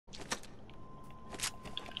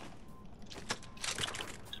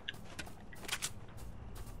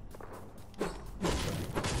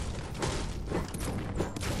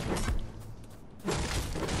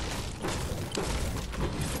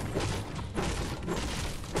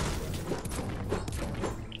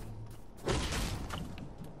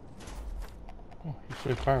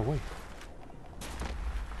So far away.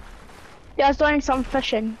 Yeah, I was doing some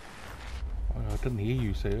fishing. Oh, I didn't hear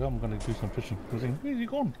you say, oh, I'm going to do some fishing. I was thinking, where's he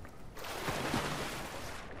gone?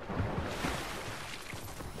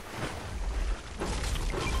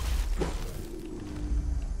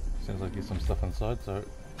 Sounds like there's some stuff inside, so...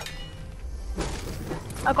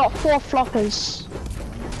 I got 4 floppers.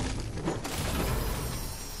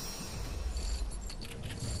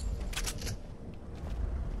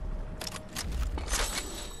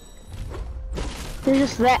 There's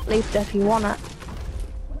just that left if you want it.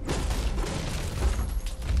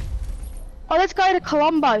 Oh, let's go to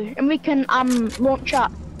Colombo and we can launch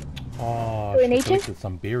up. Oh, Do we need to? collected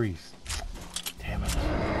some berries. Damn it.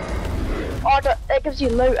 Oh, that gives you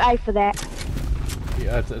loot, eh, for that.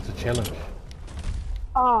 Yeah, it's a challenge.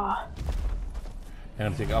 Oh. And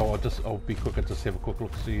I'm thinking, oh, I'll be quick and just have a quick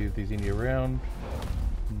look, see if there's any around.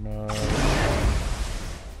 No.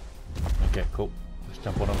 Okay, cool. Let's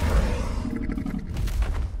jump on them.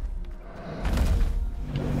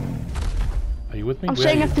 Are you with me? I'm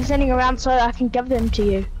seeing if there's any around so I can give them to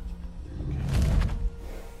you.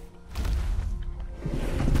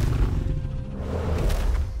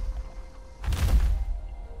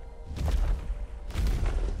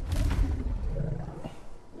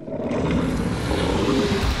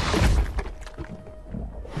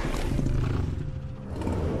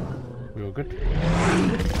 We all good?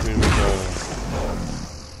 Where we go?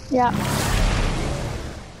 Yeah.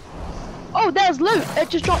 Oh, there's loot. It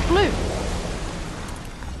just dropped loot.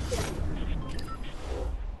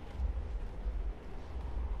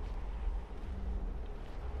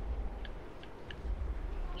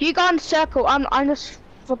 You go in a circle. I just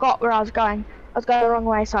forgot where I was going. I was going the wrong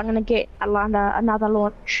way, so I'm gonna get another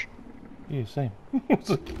launch. Yeah, same. I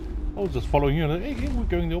was just following you. Like, hey, we're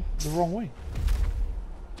going the wrong way.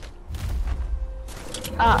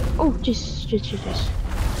 Oh, just.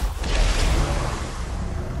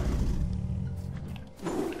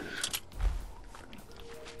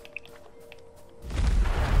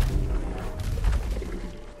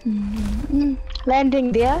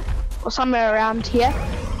 Landing there, or somewhere around here.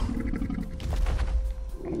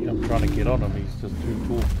 Yeah, I'm trying to get on him. He's just too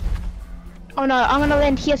tall. Oh no, I'm gonna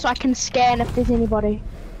land here so I can scan if there's anybody.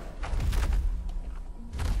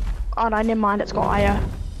 Oh no, never mind, it's got IO.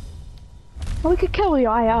 Well, we could kill the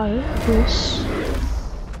IO, yes.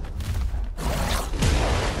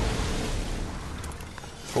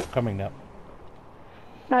 Oh, coming now.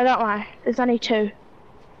 No, don't worry, there's only 2.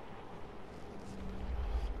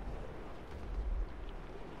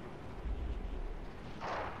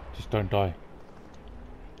 Just don't die.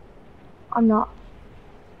 I'm not.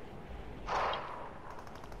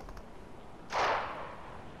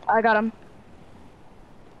 I got him.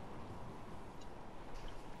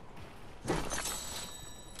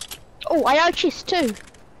 Oh, I got chest too.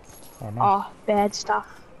 Oh, nice. Oh, bad stuff.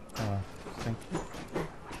 Oh, thank you.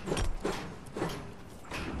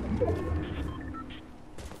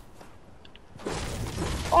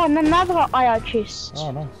 Oh, and another IO chest.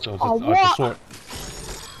 Oh, nice. So Oh, I just saw it.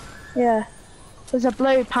 Yeah. There's a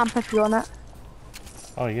blue pump if you want it.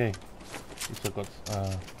 Oh, yeah. You still got,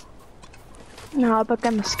 No, but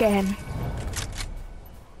gonna scan.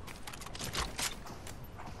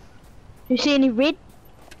 You see any red?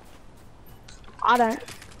 I don't.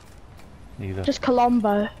 neither. Just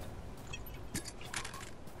Colombo.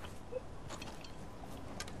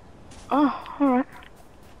 Oh, alright.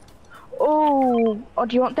 Oh,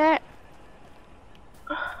 do you want that?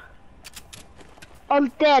 Oh,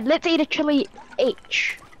 Dad, let's eat a chili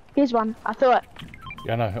each. Here's one. I threw it.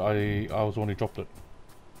 Yeah, no, I was the one who dropped it.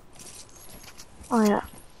 Oh, yeah.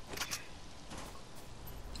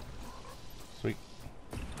 Sweet.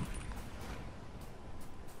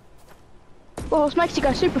 Well, this makes you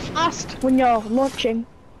go super fast when you're launching.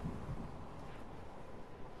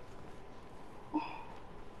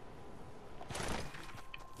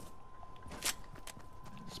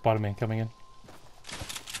 Spider-Man coming in.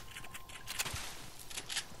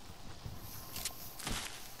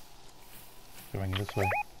 Going this way.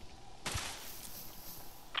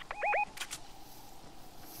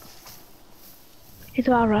 Here's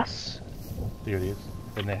our Russ. There it is.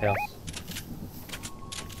 In the house.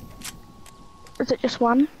 Is it just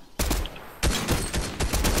one?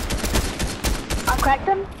 I cracked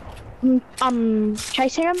him. I'm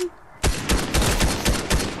chasing him.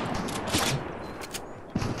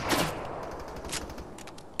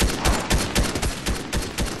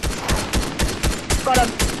 Got him.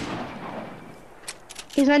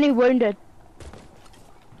 He's only wounded.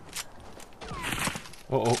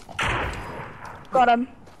 Uh-oh. Got him.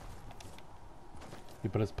 Yeah,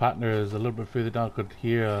 but his partner is a little bit further down. I could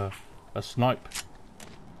hear a snipe.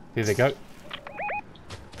 There they go.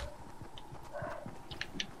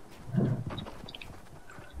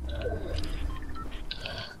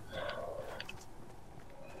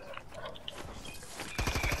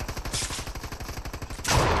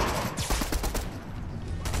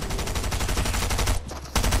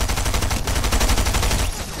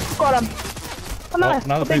 Got him. Oh no,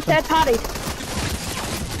 another big person. third party.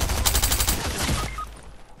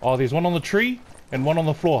 Oh, there's one on the tree and one on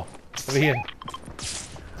the floor. Over here.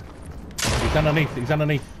 He's underneath. He's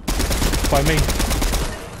underneath. By me.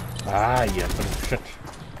 Ah, yeah, little shit.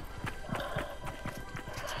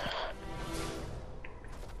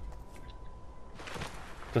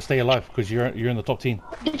 Just stay alive, because you're in the top 10.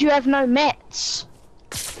 Did you have no mats?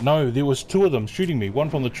 No, there was two of them shooting me. One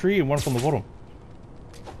from the tree and one from the bottom.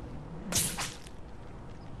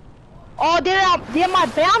 Oh, they're my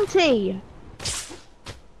bounty.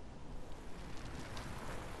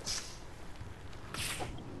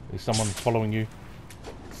 There's someone following you.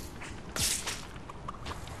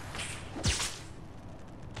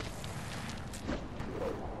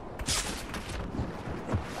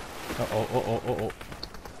 Uh-oh.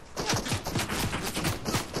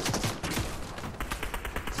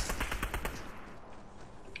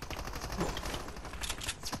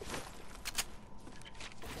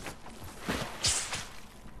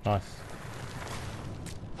 Nice.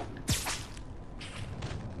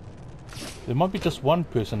 There might be just one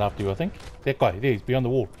person after you, I think. That guy, there, he's behind the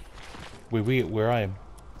wall. Where I am.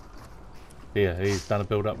 Yeah, he's done a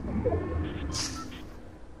build up.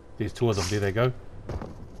 There's two of them, there they go.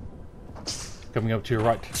 Coming up to your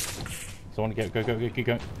right. So I want to go, keep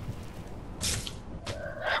going.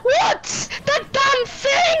 What? The damn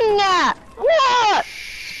thing! What?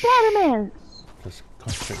 Spider-Man! Just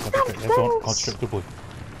concentrate. That's on. Concentrate, good boy.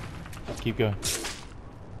 Keep going.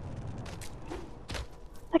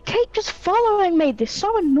 They keep just following me. They're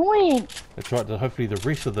so annoying. That's right. Hopefully the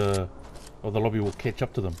rest of the lobby will catch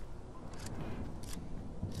up to them.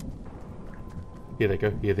 Here they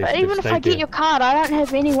go. Yeah, But even if I get your card, I don't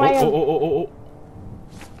have any way of... Oh.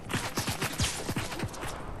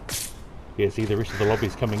 Yeah, see, the rest of the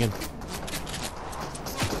lobby's coming in.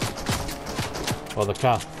 Oh, the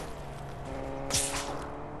car.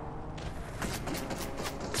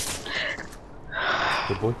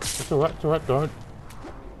 Good boy. It's alright, don't.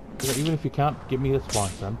 Even if you can't get me, that's fine,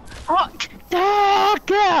 son. Oh,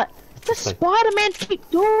 God! The Spider-Man keep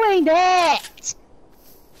doing that!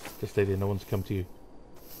 Just stay there, no one's come to you.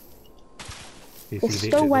 They're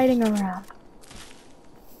still waiting around.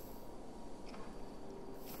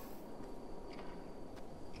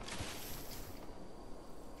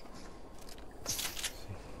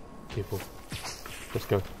 Careful. Let's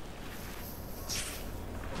go.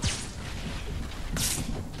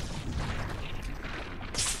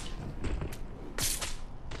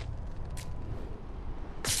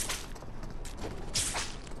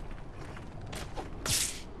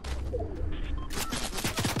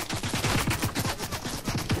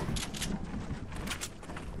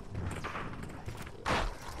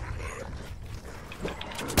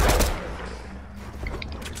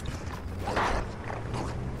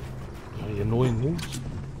 Annoying wolves.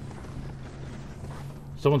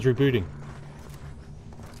 Someone's rebooting.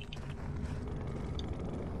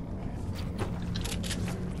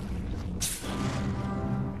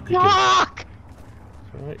 Fuck!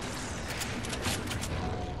 Alright.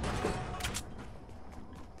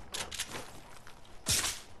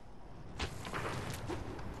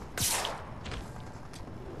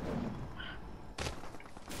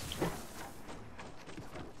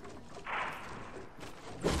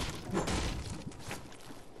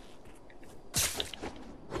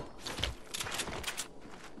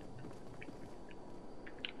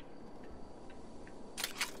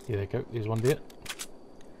 Here they go, there's one there.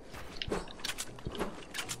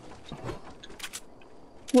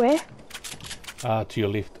 Where? To your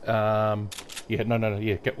left. Yeah, no,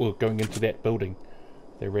 yeah, well, going into that building.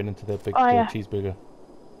 They ran into that big yeah. cheeseburger.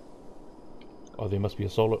 Oh, there must be a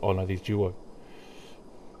solo. Oh no, there's duo.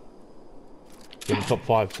 In the top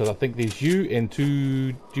 5, so I think there's you and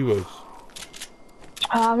 2 duos.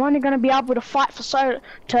 I'm only going to be able to fight to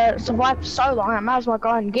survive for so long. I might as well go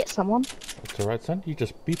and get someone. That's alright, son. You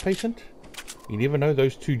just be patient. You never know,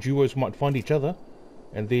 those 2 duos might find each other,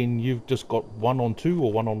 and then you've just got 1-on-2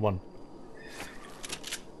 or 1-on-1.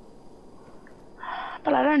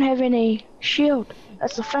 But I don't have any shield.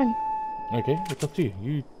 That's the thing. Okay, it's up to you.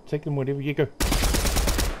 You take them wherever you go.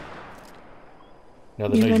 Now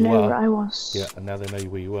they You know you where I are. was. Yeah, and now they know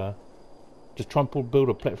where you are. Just try and build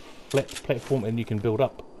a flat platform, and you can build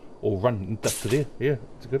up or run up to there. Yeah,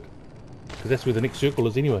 it's good. Because that's where the next circle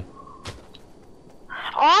is anyway.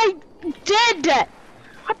 I did!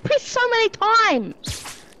 I pressed so many times!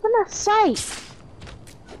 For goodness sake!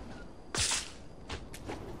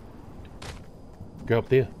 Go up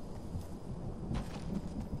there.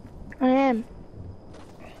 I am.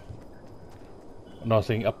 No, I was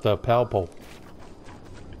saying up the power pole.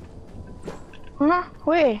 Huh?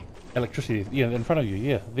 Where? Electricity, yeah, in front of you,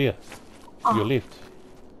 yeah, there. To your left.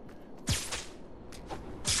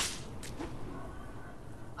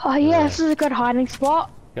 Oh yeah, this is a good hiding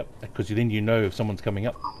spot. Yep, because then you know if someone's coming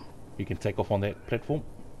up. You can take off on that platform.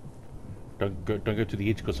 Don't go to the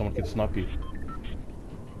edge because someone can snipe you.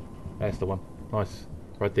 That's the one. Nice.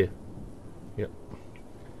 Right there. Yep.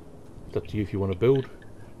 It's up to you if you want to build,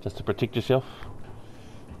 just to protect yourself.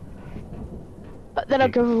 But that'll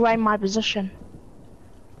give away my position.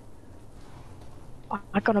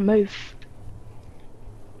 I gotta move.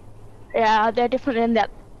 Yeah, they're definitely in that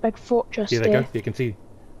big fortress Here they there. go. You can see.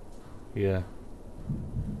 Yeah.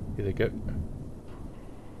 Here they go.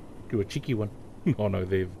 Do a cheeky one. Oh no,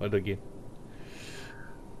 they've hid again.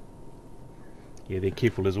 Yeah, they're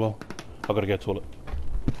careful as well. I've got to go to the toilet.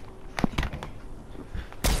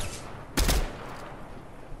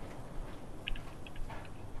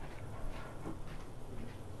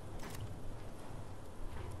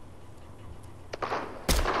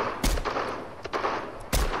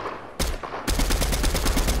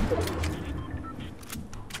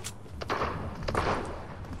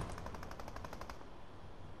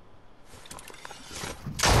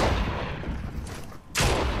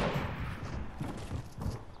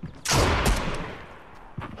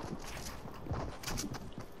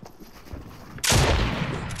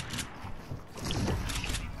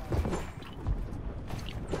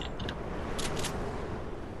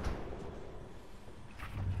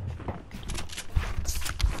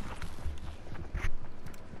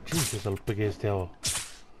 Jeez, there's a big ass tower.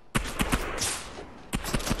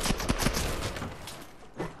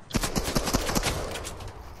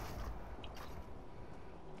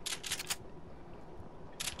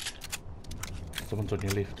 Someone's on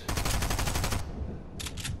your left.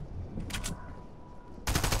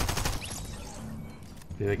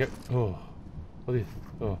 There they go. Oh, oh, there.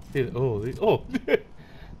 Oh, there. Oh, there. Oh,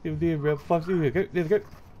 there. About 5. There they go. There they go.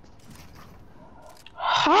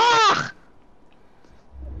 Ah!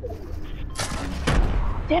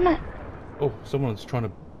 Damn it. Oh, someone's trying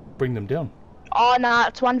to bring them down. Oh no,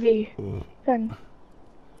 it's 1v thing.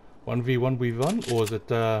 1v1v1, or is it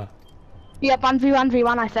Yeah,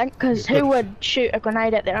 1v1v1 I think, because Yeah, who would shoot a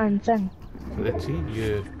grenade at their own thing? so let's see,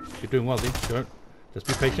 you're doing well there. Don't just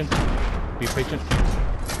be patient. Be patient.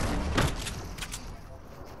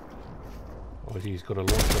 Oh, he's got a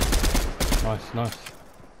launcher. Nice, nice.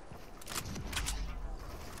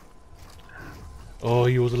 Oh,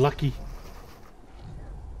 he was lucky.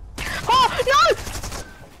 Oh no!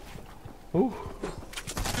 Oh,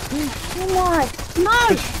 Oh my!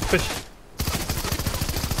 No! fish.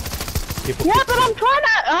 Careful, Yeah, careful. but I'm trying to.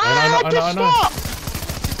 I know, I know. Stop!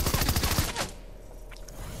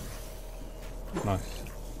 Nice.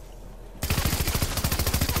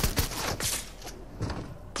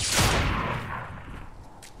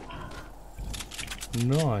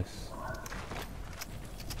 Nice.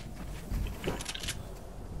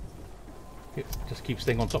 Yeah, just keep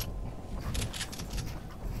staying on top.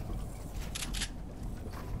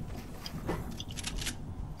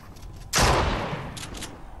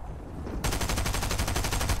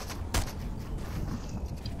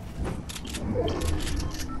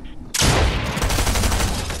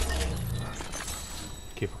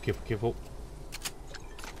 Careful, careful, careful.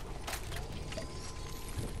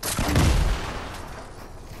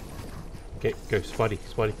 Okay, go, Spidey,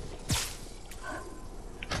 Spidey.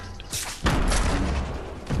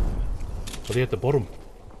 Oh, they're at the bottom.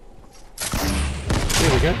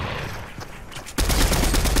 There we go.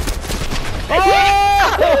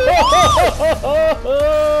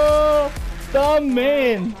 Oh! The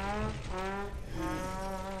man!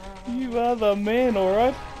 You are the man,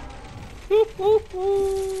 alright?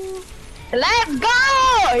 Let's go!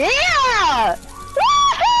 Yeah!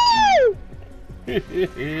 Woohoo!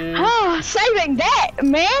 Oh, saving that,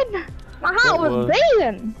 man! My heart was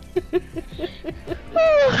beating!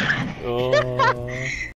 Oh.